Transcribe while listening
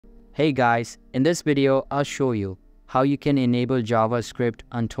Hey guys, in this video I'll show you how you can enable JavaScript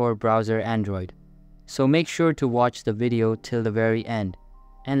on Tor Browser Android. So make sure to watch the video till the very end.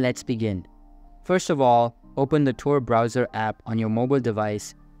 And let's begin. First of all, open the Tor Browser app on your mobile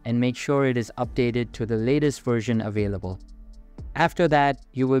device and make sure it is updated to the latest version available. After that,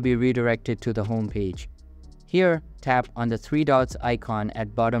 you will be redirected to the home page. Here, tap on the three dots icon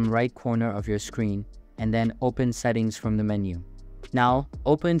at bottom right corner of your screen and then open Settings from the menu. Now,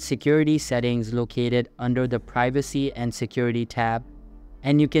 open Security Settings located under the Privacy and Security tab,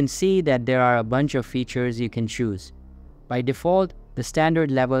 and you can see that there are a bunch of features you can choose. By default, the standard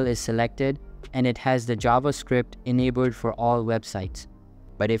level is selected and it has the JavaScript enabled for all websites.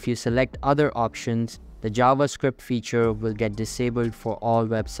 But if you select other options, the JavaScript feature will get disabled for all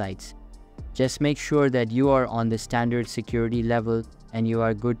websites. Just make sure that you are on the standard security level and you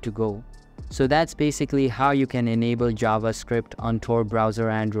are good to go. So that's basically how you can enable JavaScript on Tor Browser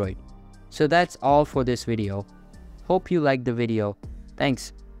Android. So that's all for this video. Hope you liked the video.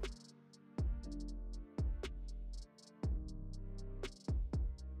 Thanks.